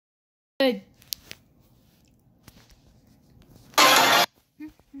Good.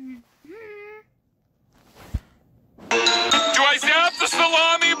 Do I zap the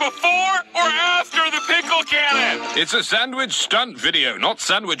salami before or after the pickle cannon? It's a sandwich stunt video, not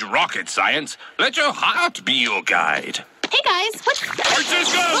sandwich rocket science. Let your heart be your guide. Hey guys, what's...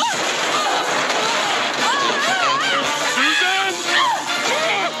 Francisco! Susan!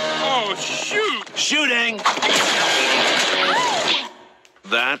 Oh, shoot! Shooting!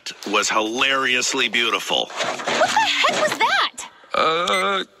 That was hilariously beautiful. What the heck was that?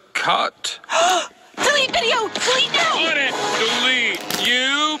 Cut. Delete video! Delete now! On it! Delete.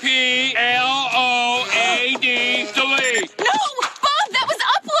 U-P-L-O-A-D. Delete. No! Bob, that was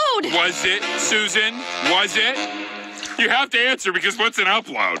upload! Was it, Susan? Was it? You have to answer because what's an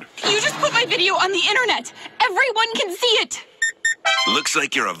upload? You just put my video on the internet. Everyone can see it. Looks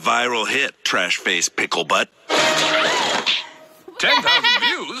like you're a viral hit, Trash Face Pickle Butt. 10,000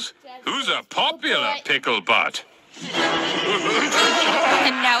 views? Who's a popular pickle butt?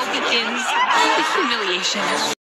 And now begins the humiliation.